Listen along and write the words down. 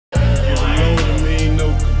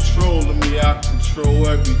control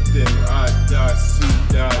everything. I.C.E.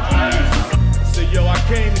 Say, yo, I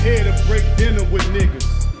came here to break dinner with niggas.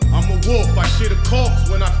 I'm a wolf, I shit a corpse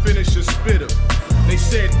when I finish a spitter. They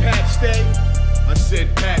said, Pat, stay. I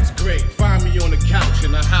said, Pat's great. Find me on the couch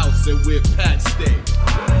in the house and where Pat stay.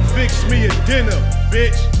 Fix me a dinner,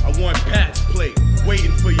 bitch. I want Pat's plate.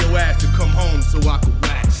 Waiting for your ass to come home so I could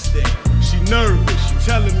wax stay. She nervous, she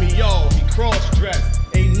telling me, y'all, he cross-dressed.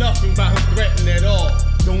 Ain't nothing about him threatening at all.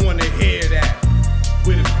 Don't wanna hear that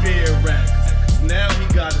with his beer rack. Cause now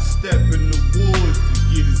he gotta step in the woods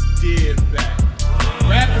to get his deer back.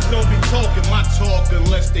 Rappers don't be talking my talk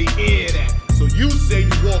unless they hear that. So you say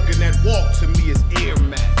you walking that walk to me as ear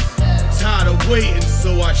max. Tired of waiting,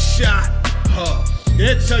 so I shot her.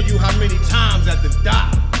 They'll tell you how many times at the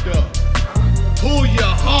doctor. Pull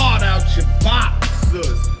your heart out your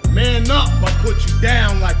boxers. Man up, I put you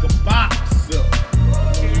down like a boxer.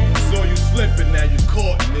 So you slipping, now you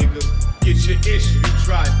caught, nigga. Get your issue, you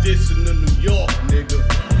try dissing to New York, nigga.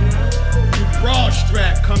 You broad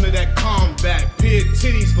strap, come to that combat. Pig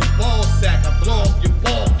titties for ball sack, I blow off your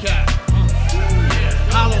ball cap.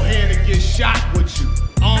 Hollow hand and get shot with you.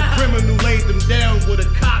 Armed criminal laid them down with a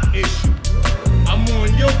cop issue. I'm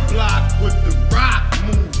on your block with the rock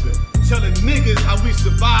moving, telling niggas how we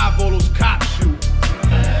survive all those cop shootings.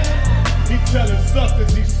 He telling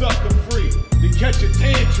suckers he sucker free. They catch a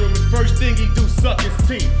tantrum and first thing he do suck his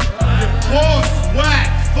teeth. Your boss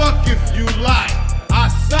whack, fuck if you like. I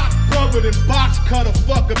sock brother and box cutter,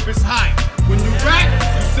 fuck up his height. When you rap,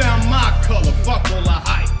 you sound my color, fuck all the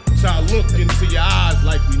hype. So I look into your eyes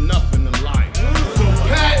like we nothing alike. So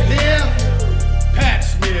Pat here, Pat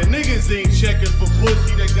smear. Niggas ain't checking for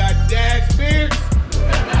pussy that got dad's beards.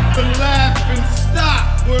 The laugh and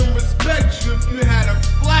stop, wouldn't respect you if you had a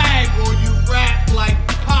flag or you rap like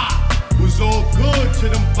Pop. Was all good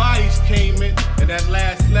till them bodies came in, and that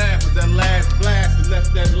last laugh was that last blast and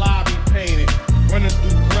left that lobby painted. Running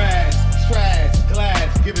through grass, trash,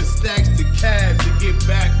 glass, giving stacks to cabs to get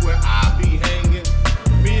back where I be hanging.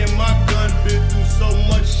 Me and my gun been through so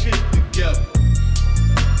much shit together.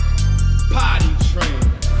 Potty train.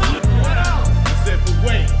 I said, but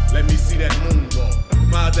wait, let me see that moonwalk.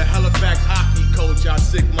 By the Halifax hockey coach, I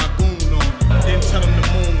sick my goon on you. Then tell him the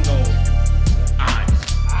moon on you. Ice.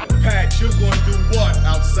 Pat, you gonna do what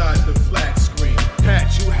outside the flat screen?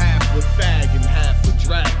 Pat, you half a fag and half a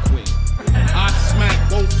drag queen. I smack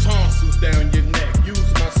both tonsils down your neck.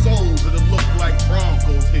 Use my soles, it'll look like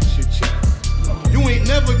Broncos hit your chest. You ain't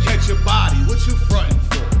never catch a body, what you frontin'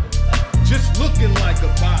 for? Just looking like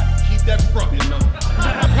a body, keep that frontin' on.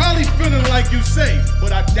 Probably feeling like you safe,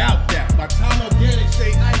 but I doubt that. By time organic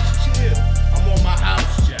say ice chill, I'm on my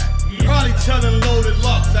house jack. Probably telling Loaded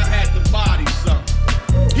Lux I had the body something.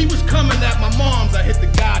 He was coming at my mom's, I hit the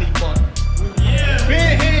Gotti button.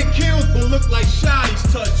 Bare hand kills but look like shotties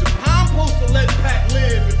touch him. How I'm supposed to let Pat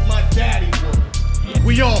live if my daddy would?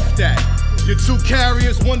 We off that. Your two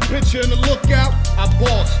carriers, one picture in the lookout, I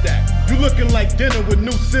bossed that. You looking like dinner with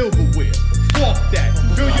new silverware. Fuck that.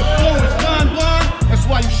 Feel your flow is blind, that's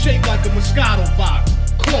why you shake like a Moscato bottle.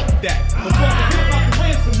 Cork that. But fucking hip hop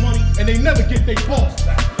ransom money and they never get their boss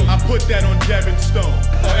back. I put that on Devin Stone.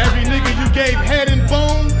 For every nigga you gave head and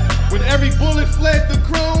bone, when every bullet fled the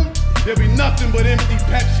chrome, there'll be nothing but empty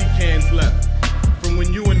Pepsi cans left. From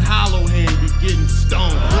when you and Hollow Hand be getting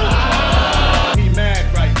stoned. He mad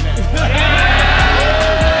right now.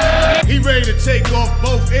 He ready to take off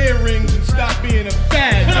both earrings and stop being a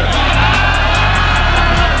fag.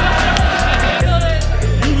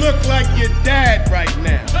 You look like your dad right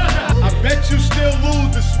now. I bet you still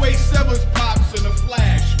lose the Sway Severs pops in a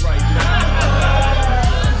flash right now.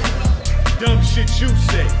 Dumb shit you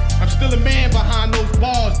say. I'm still a man behind those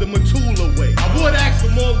bars the Matula way. I would ask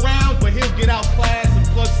for more rounds, but he'll get out class and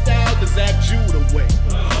plus style to zap Judah way.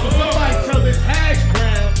 So somebody tell this hash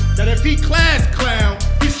brown that if he class clown,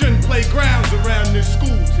 he shouldn't play grounds around this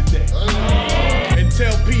school today. And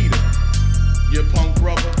tell Peter, your punk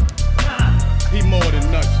brother, he more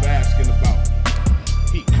than nuts for asking about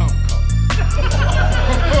me. He come.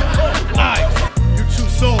 Ice, you too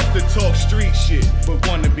soft to talk street shit, but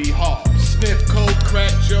wanna be hard. Sniff coke,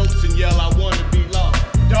 crack jokes, and yell I wanna be loved.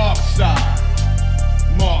 Dark side,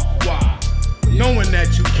 Mark Y. Knowing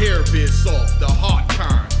that you care being soft, the hard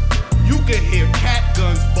kind. You can hear cat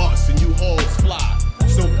guns bust and you halls fly.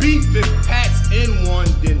 So beef if Pat's in one,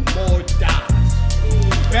 then more dies.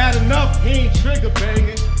 Bad enough, he ain't trigger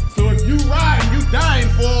banging. So if you riding, you dying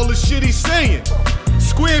for all the shit he's saying.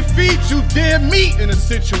 Square feet, you dare meet in a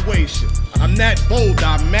situation. I'm that bold,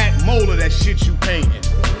 I'm Matt Moeller, that shit you painting.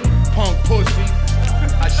 Punk pussy,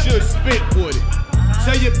 I should spit with it.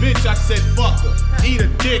 Tell your bitch I said fuck her. Eat a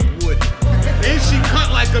dick with it. And she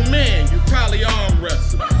cut like a man. You probably arm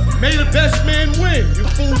wrestle. May the best man win. You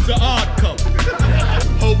fools are odd couple.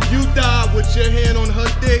 Hope you die with your hand on her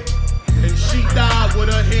dick, and she died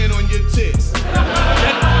with her hand on your tits.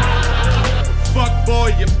 Fuck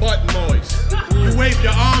boy, your butt moist. You wave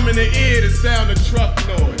your arm in the air to sound a truck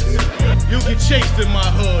noise. You get chased in my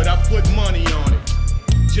hood, I put money on it.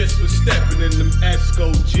 Just for stepping in them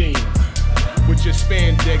Esco jeans. With your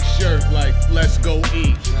spandex shirt like, let's go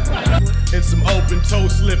eat. And some open toe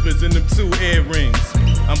slippers and them 2 earrings.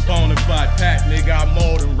 I'm bonafide Pat, nigga, I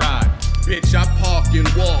more than ride. Bitch, I park and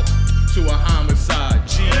walk to a homicide.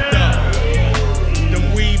 G'd up.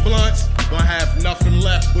 Them weed blunts, gonna have nothing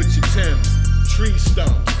left but your Timbs. Tree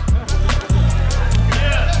stumps.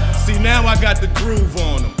 See, now I got the groove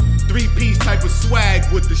on them. 3-piece type of swag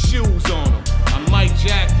with the shoes on them. I'm Mike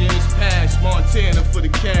Jack in his past, Montana for the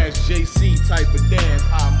cash. JC type of dance,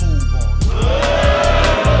 I move on them.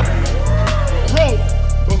 Broke,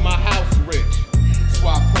 but my house rich. That's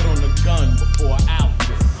why I put on the gun before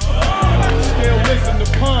outfit. Still listen to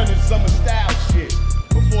pun and summer style shit.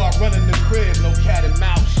 Before I run in the crib, no cat and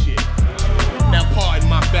mouse shit. Now pardon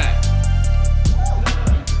my back.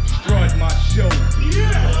 Destroyed my show.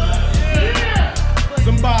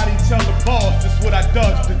 Somebody tell the boss just what I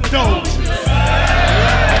does to doges.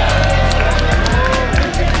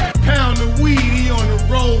 Pound the weed, he on the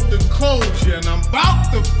road to closure. And I'm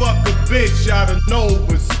about to fuck a bitch out of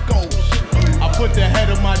Nova Scotia. I put the head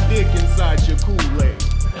of my dick inside your Kool-Aid.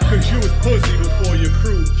 Cause you was pussy before your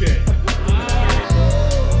crew came.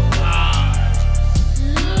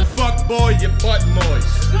 Fuck boy, your butt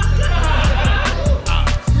moist.